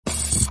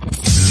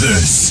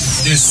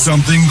This is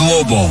Something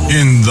Global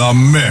in the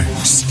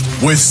mix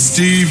with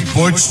Steve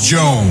Butch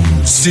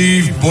Jones.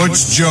 Steve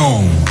Butch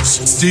Jones.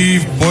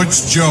 Steve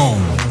Butch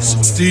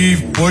Jones.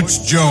 Steve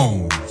Butch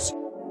Jones.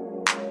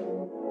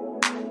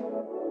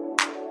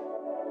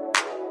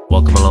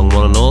 Welcome along,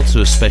 one and all,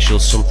 to a special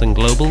Something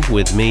Global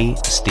with me,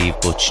 Steve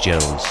Butch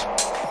Jones.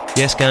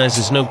 Yes, guys,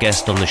 there's no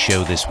guest on the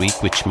show this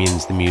week, which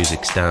means the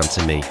music's down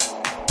to me.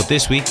 But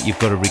this week, you've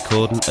got a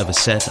recording of a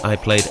set I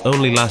played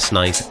only last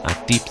night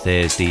at Deep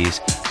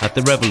Thursdays at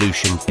the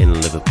Revolution in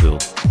Liverpool.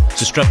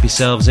 So strap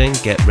yourselves in,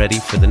 get ready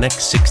for the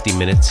next 60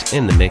 minutes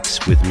in the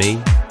mix with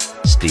me,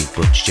 Steve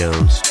Butch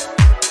Jones.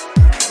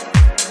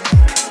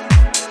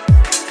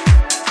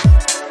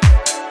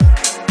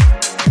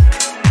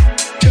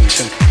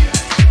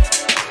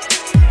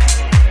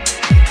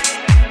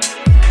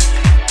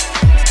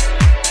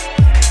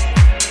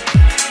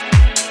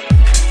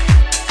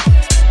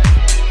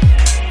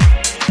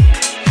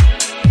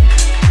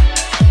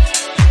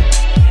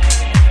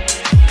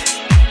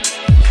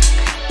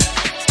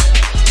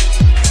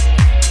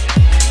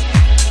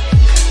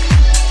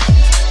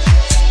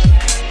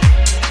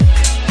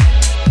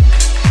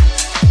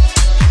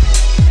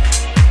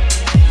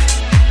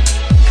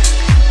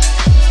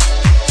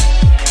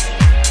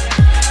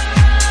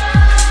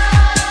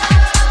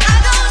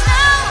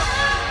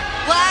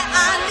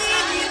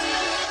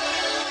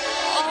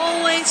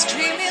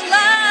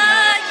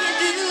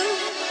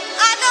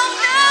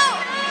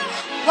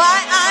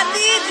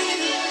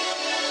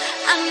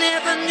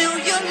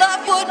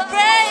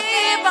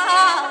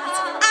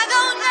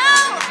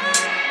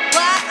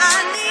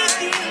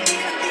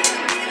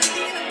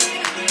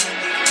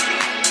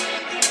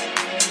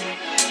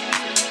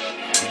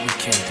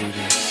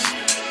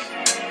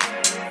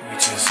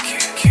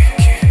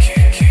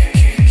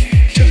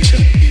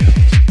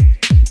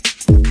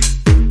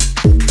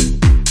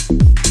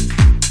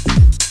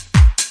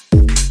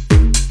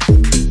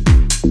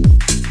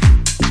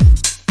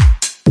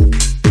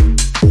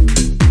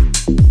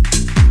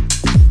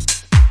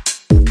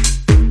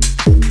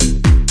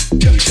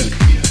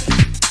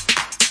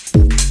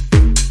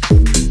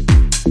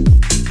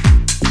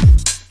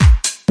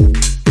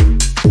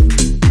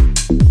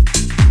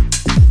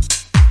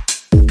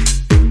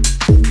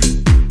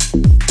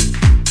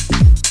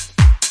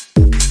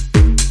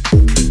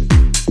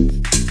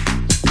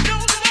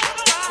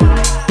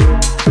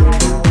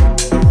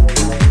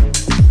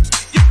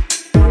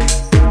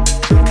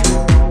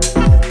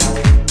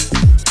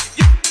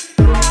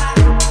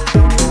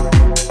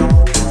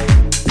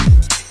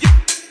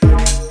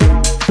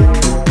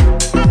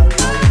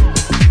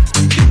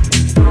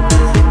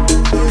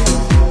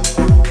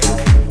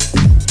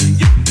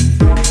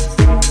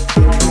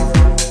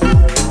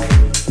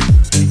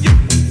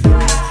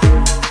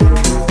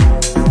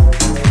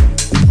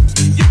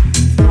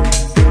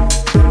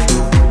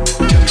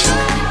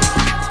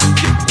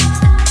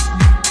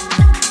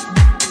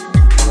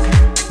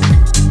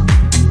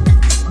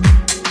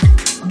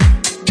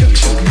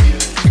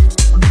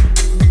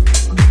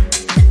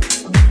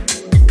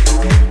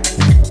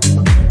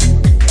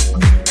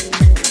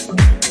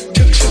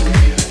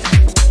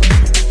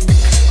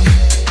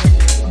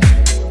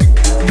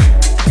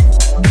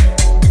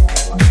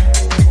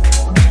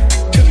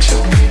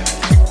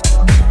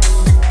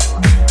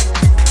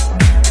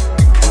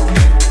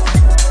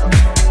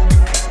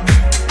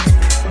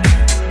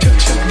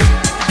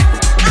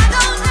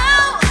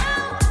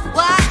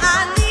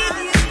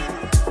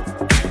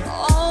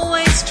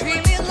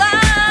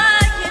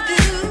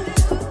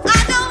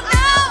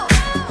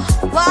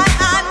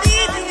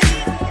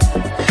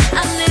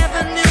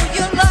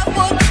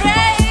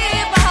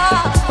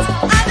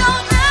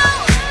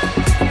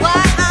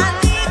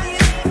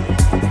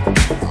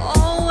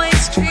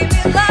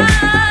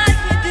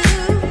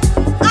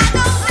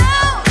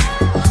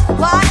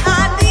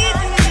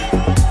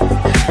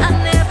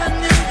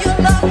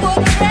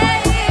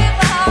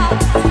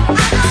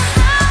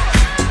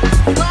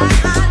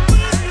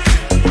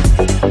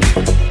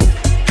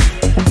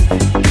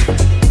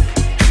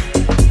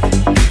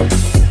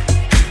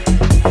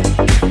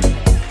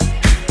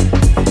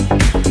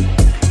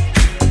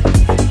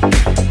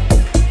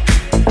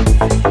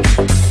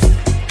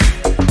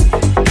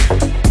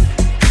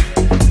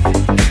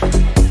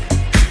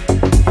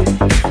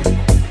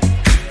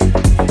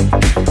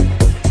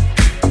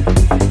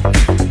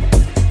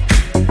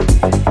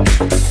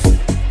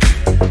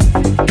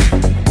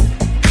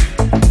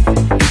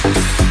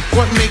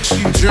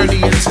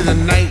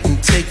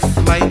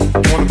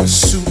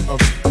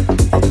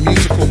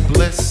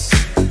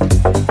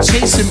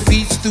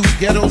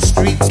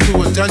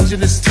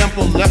 Dungeness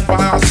temple left by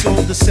our soul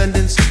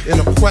descendants in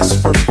a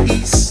quest for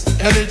peace,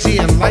 energy,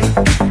 and light.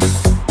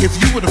 If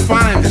you were to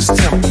find this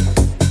temple,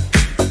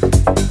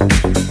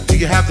 do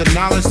you have the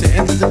knowledge to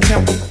enter the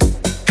temple?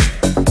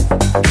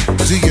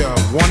 Do you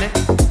want it?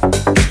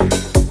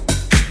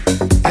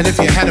 And if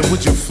you had it,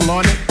 would you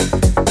flaunt it?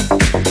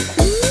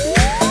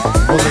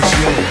 Well, it's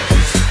yours.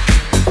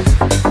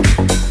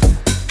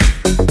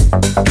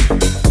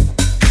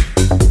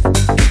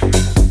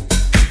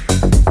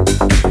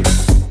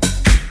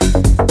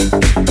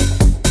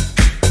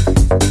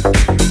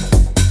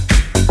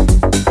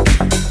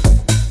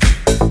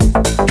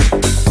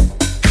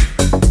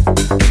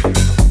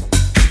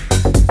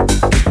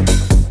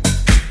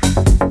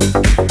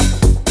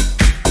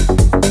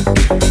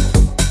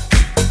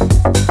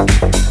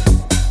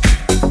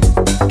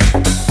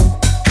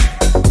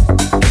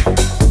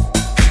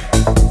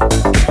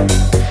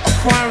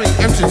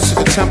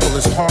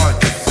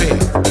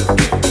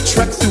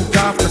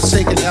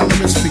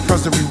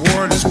 because the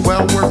reward is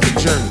well worth the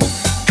journey.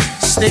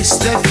 Stay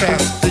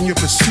steadfast in your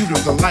pursuit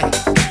of the light.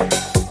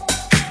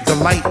 The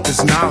light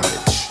is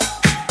knowledge.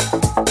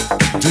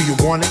 Do you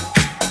want it?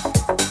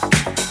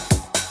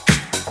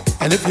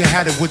 And if you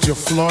had it, would you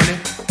flaunt it?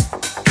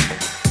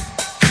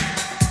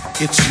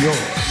 It's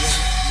yours.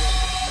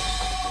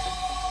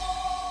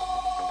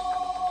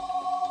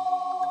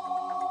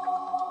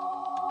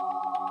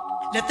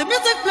 Let the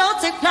music flow,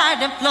 take flight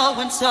and flow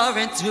and soar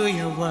into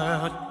your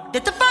world.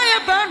 Let the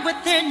fire burn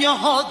within you,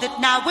 hold it,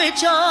 now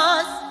it's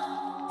yours.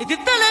 If you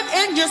feel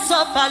it in your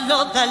soul,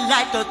 follow the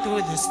light, go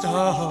through the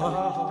storm.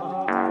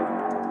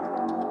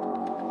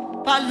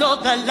 Follow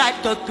the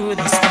light, go through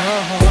the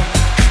storm.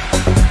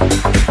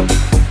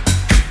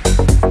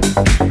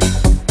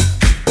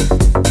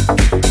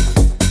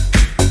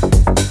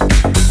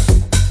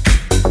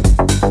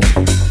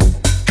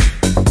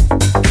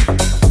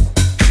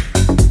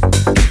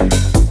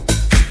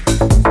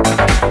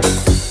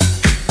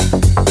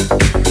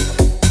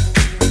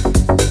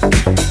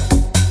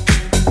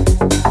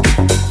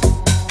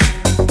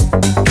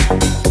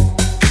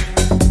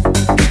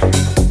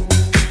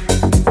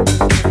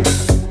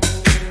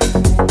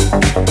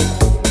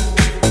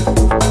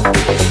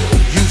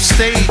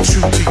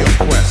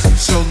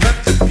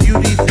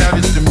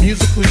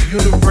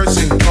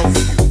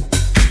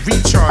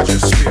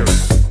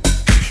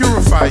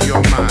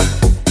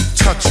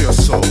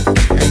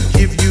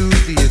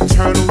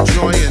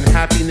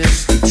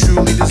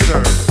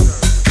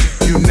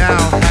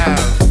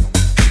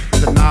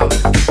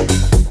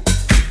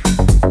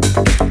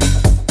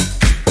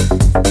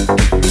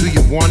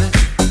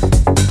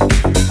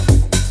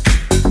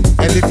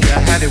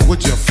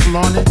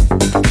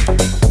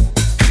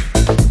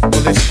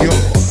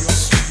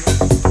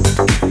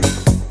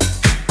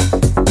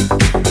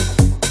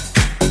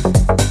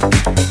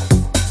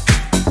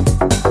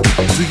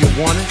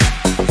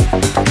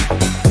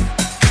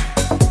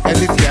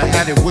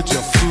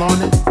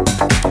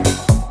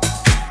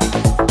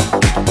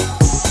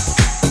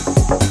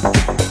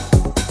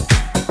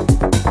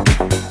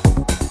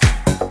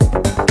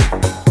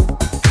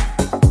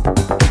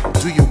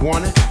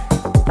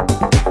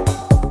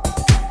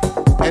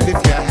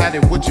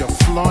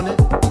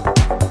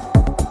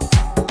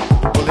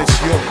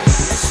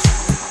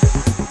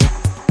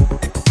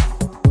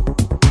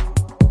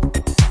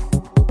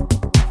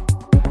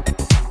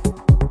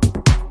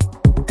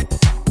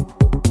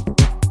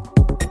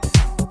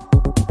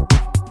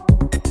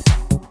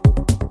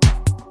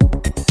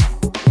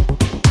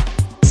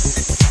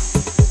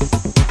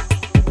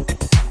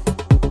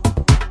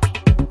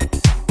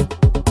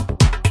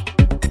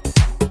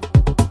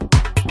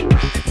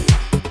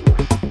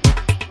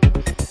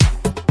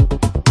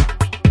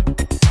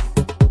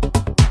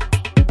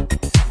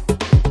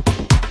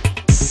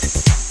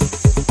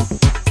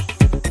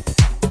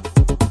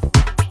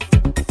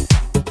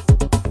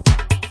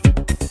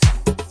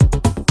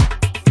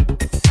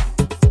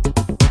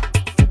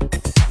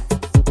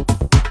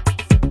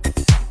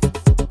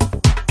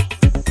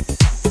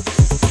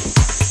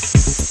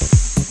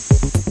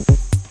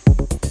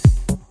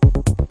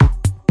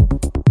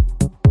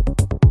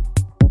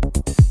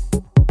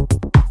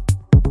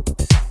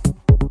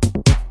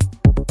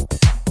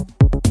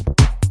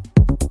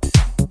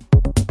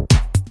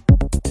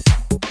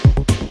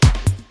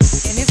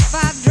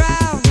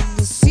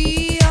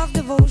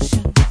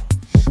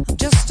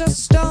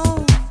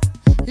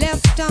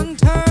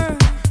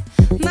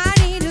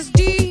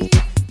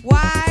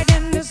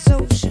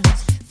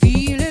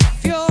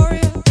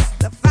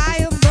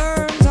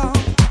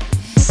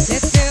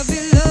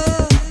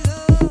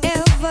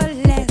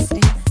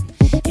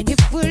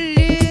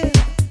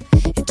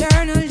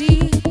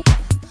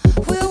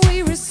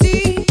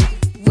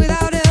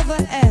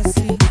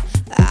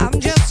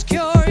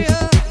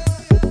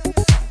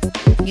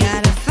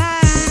 Gotta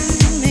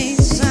find me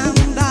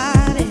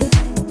somebody,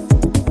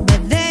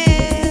 but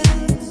there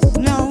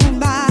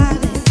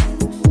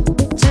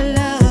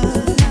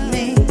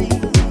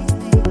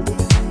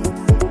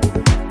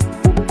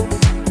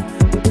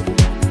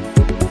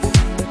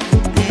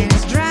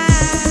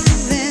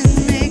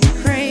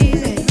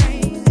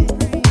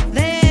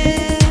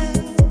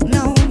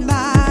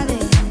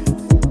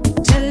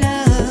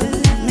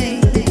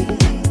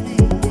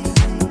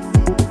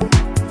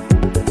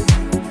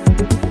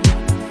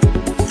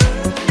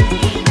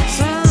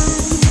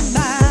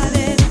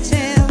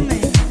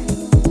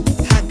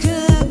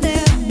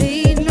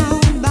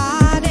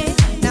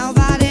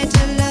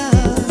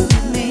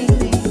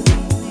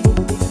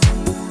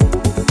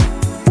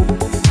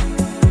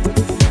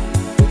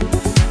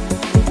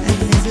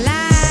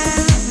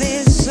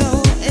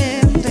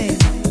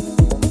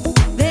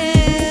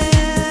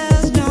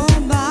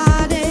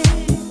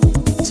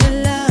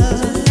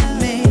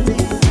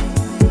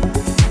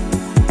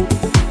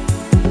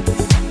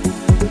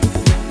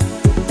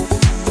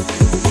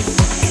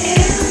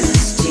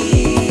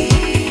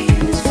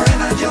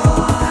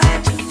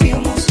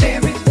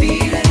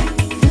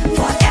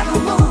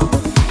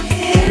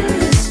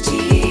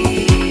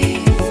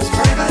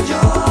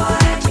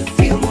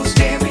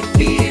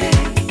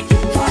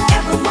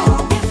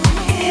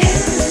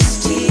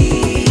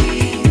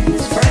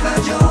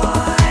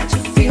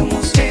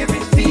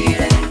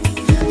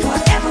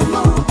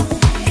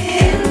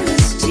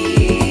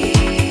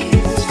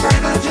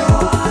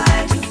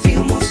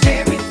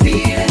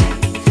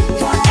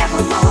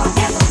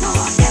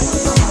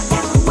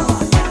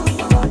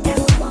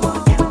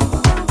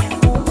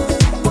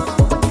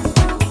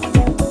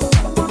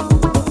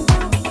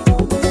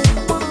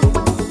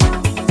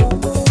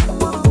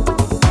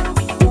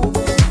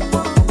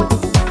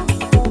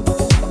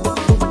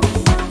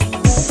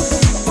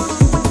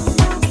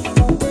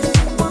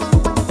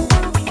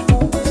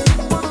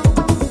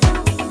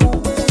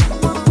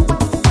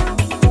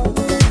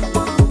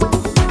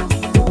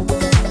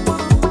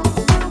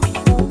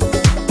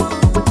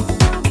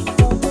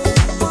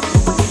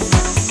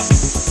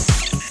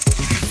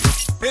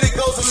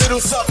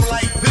little something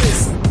like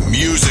this.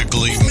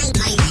 Musically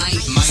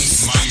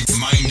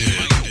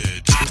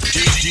minded.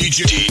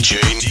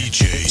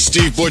 DJ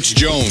Steve Butch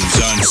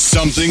Jones on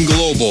Something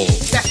Global.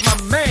 That's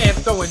my man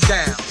throwing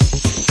down.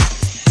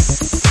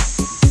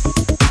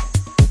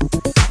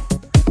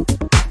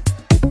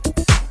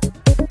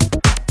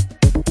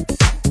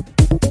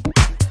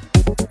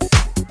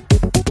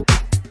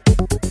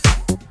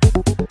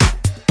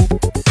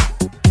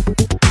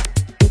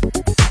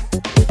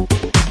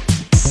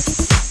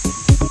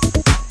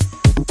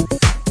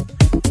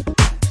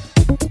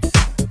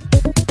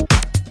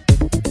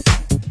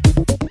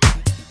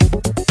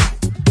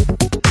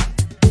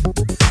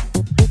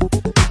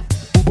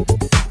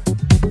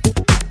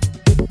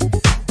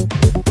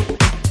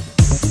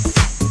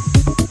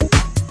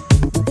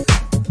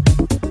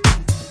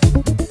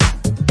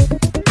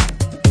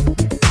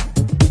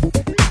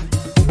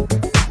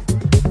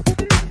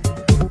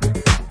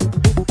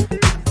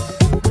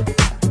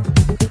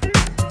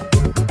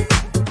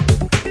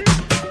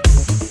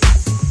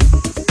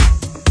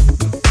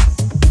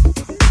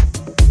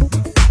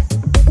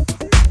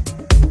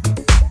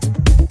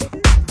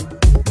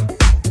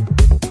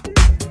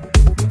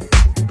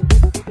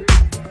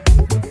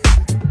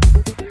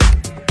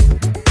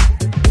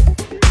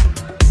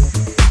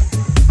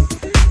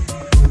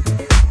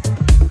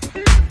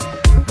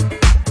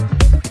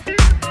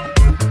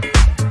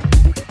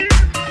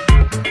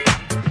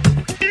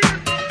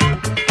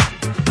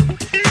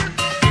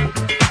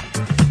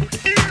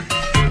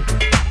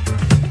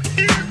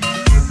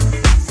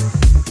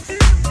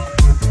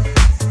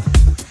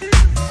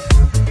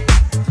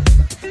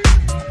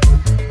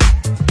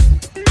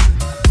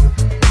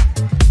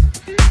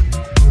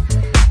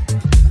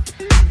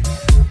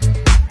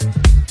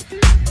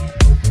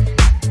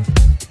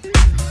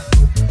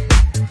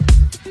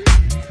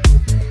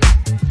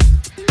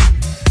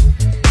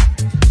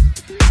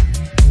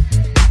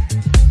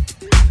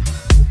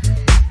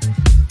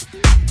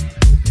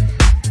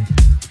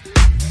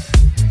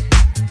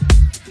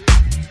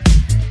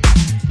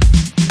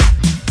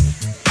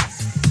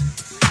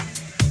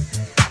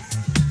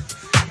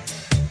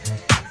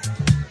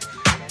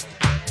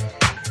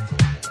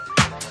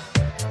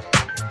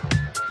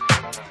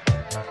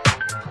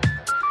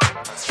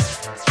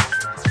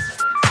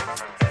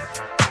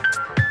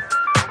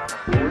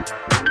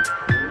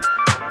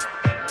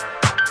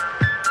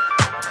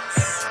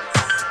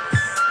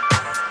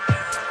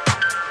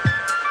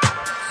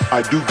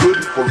 I do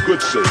good for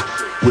good's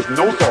sake, with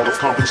no thought of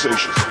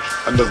compensation.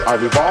 And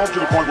I've evolved to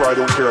the point where I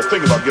don't care a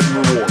thing about getting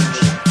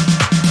rewards.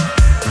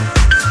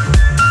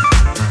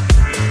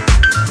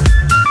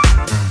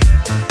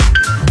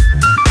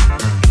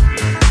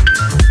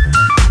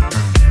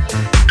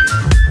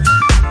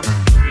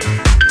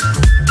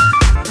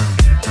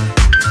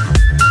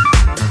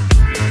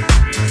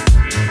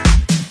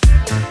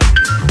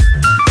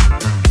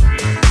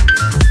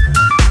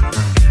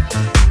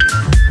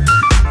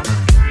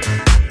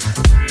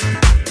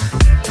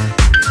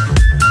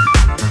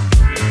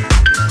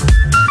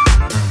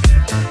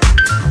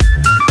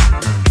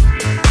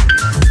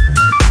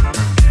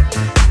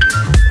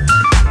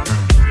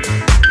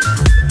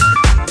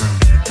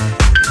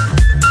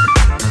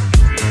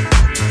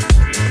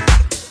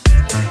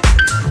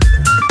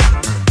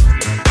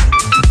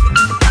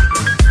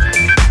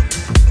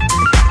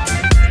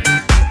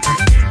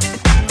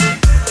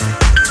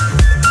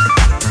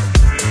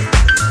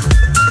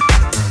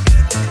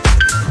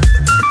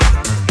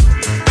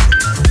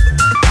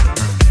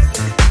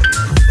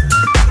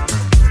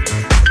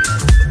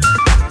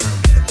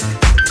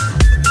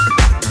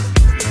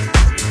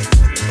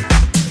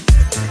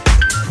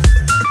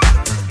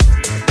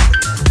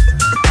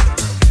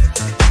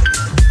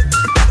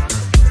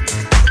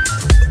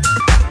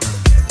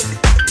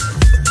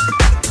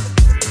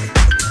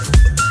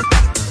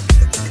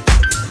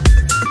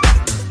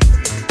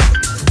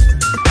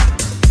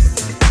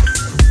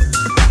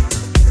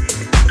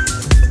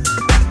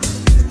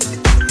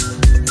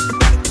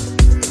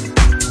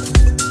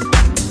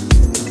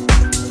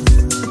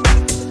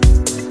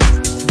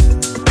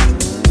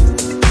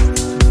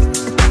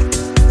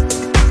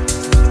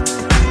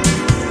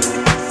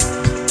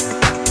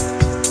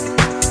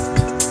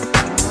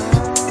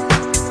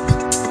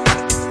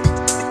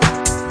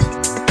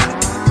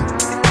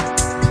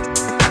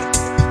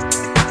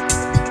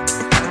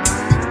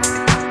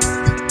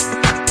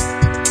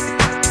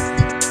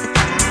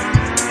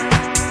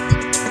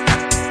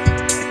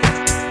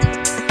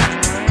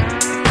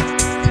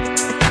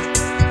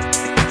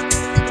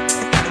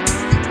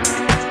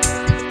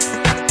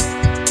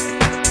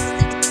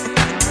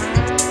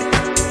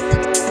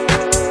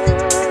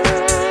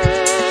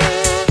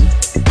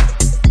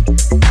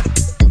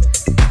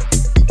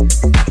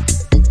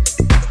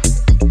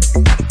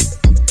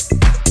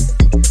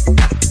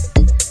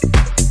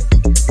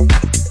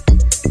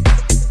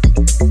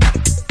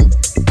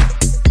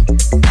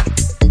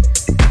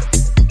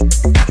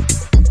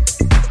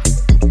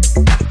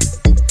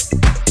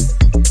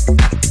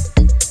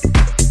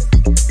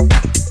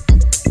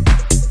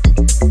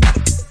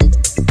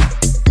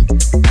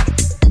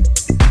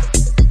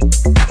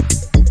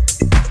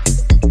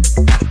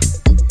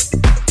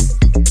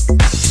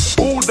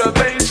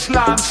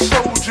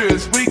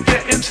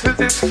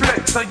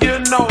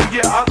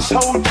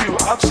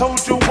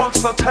 told you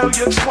once, I'll tell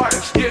you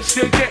twice. Yes,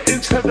 you get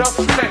into the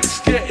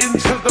flex, get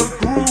into the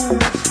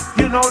groove.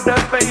 You know the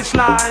bass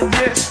line,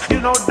 yes, you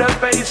know the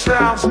bass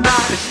sounds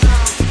nice.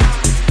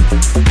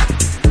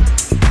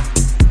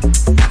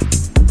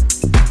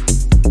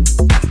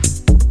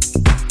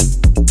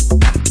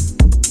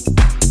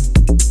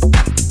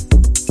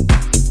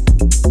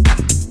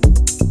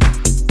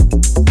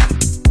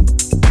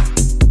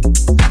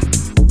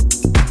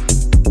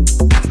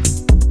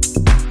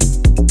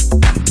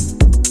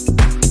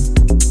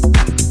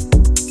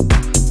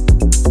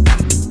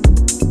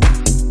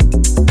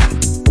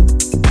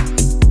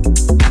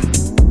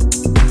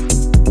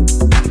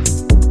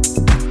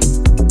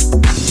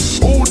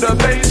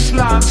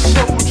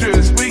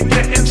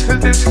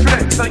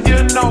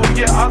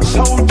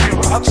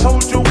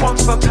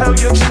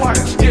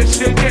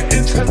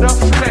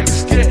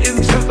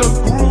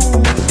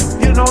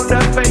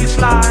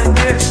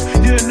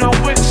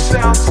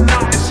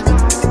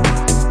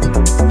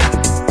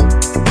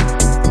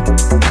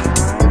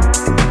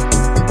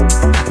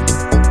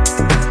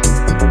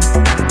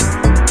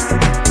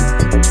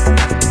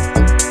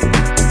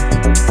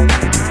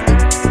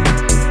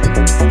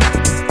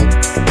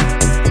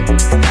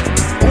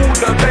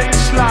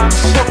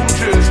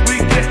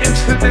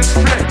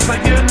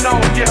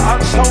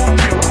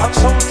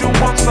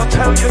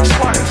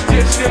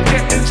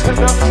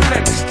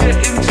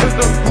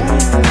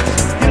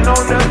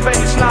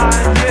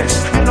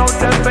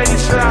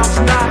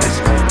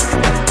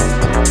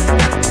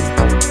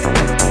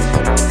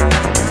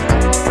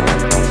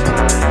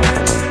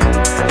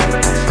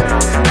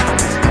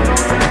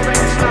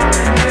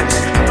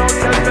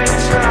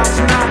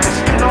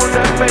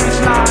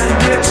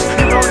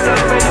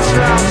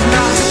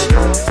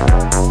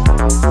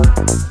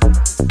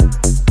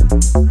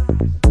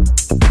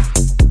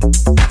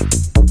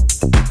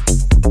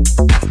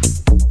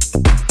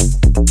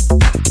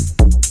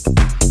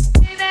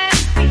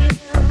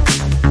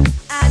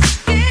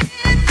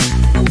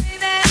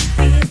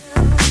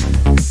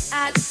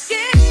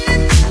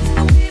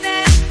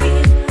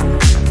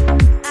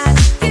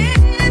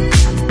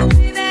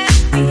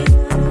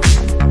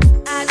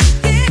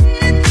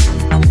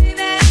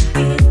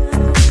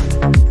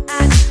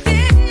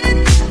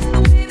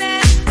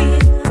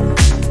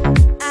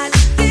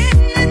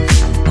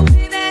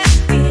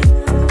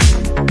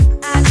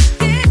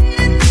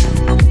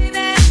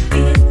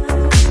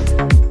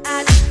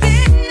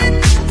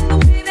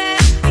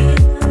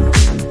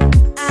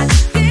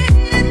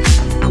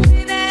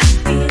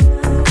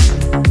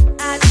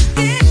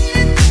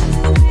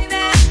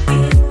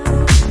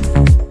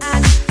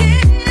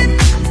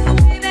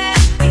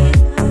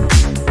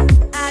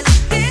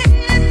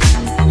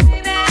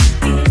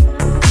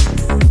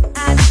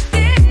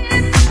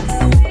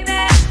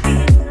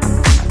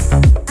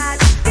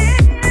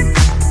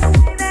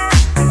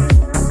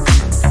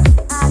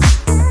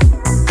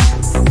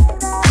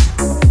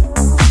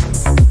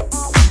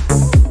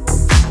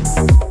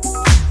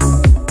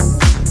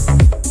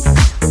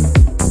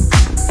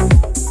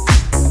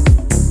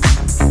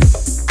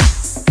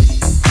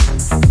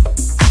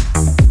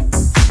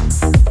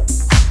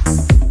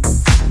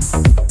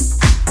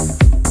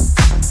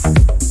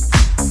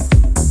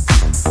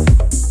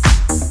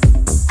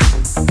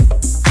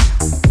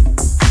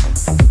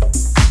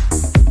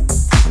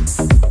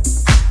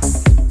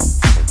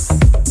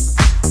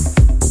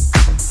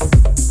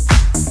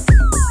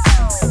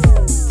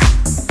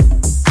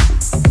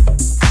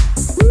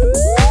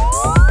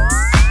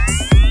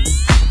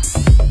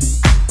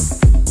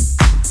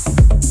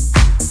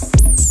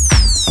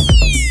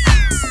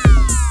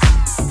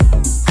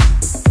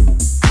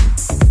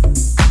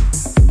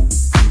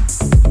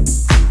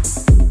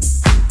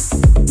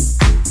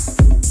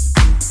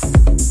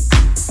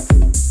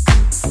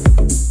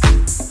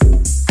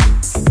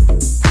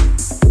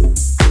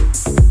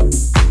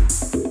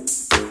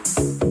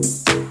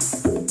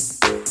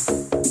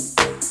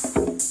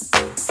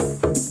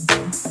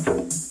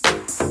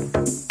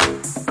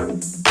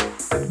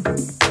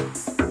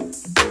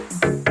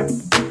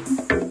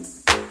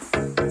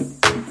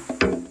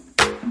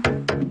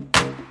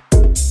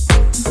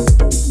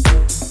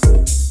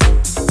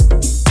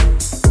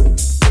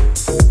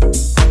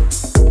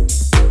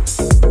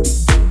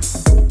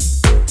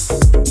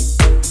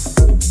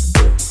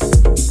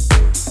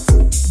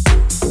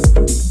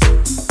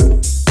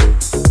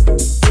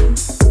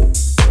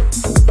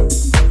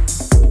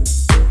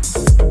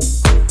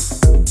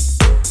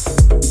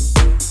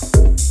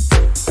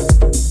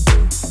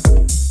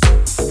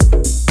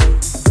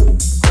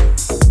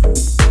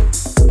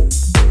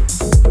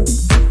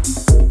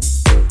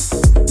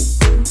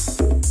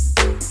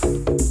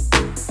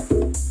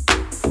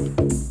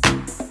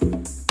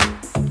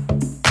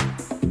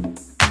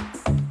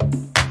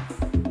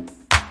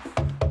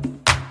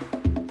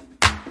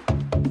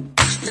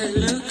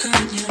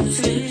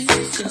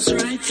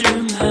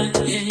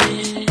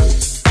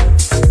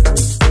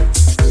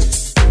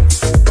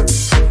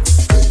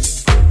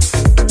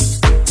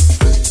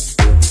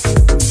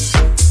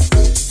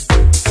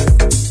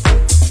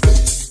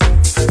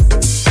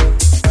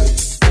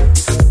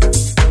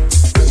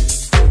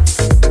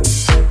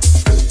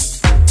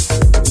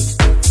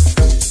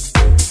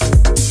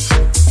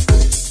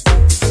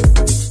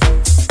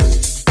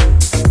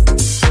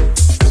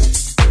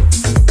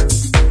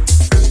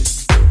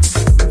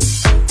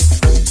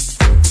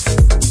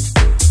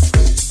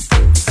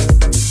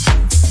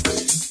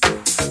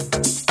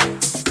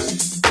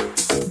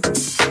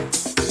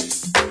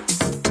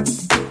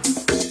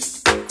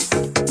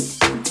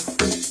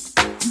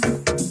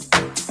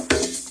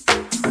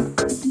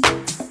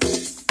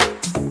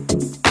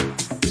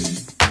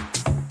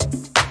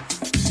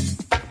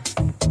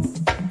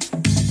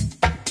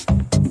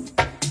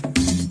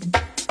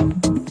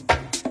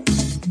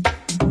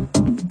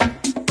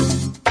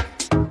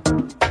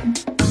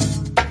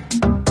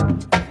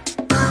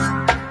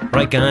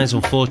 Right guys,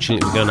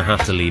 unfortunately we're going to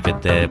have to leave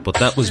it there, but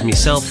that was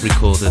myself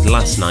recorded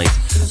last night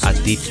at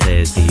Deep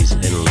Thursdays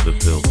in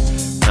Liverpool.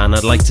 And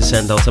I'd like to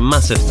send out a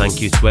massive thank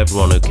you to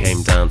everyone who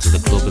came down to the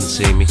club and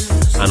see me,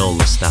 and all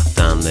the staff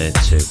down there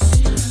too.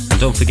 And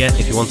don't forget,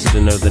 if you wanted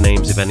to know the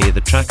names of any of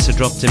the tracks I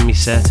dropped in my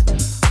set,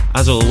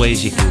 as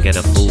always you can get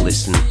a full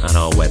listen at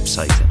our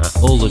website at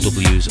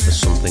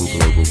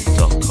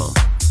allthews@somethingglobal.com.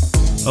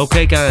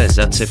 Okay guys,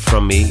 that's it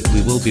from me.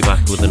 We will be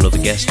back with another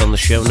guest on the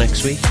show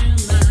next week.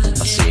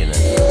 I'll see you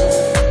then.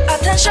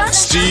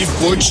 Steve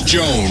Butch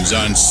Jones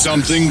on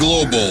Something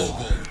Global.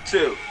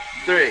 2,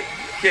 3,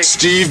 kick.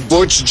 Steve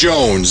Butch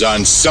Jones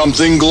on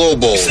Something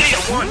Global. Say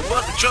one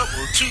for the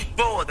trouble, 2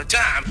 for the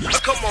time.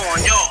 Come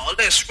on, y'all,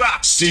 let's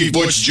rock. Steve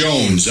Butch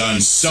Jones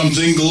on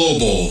Something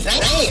Global.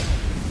 Damn.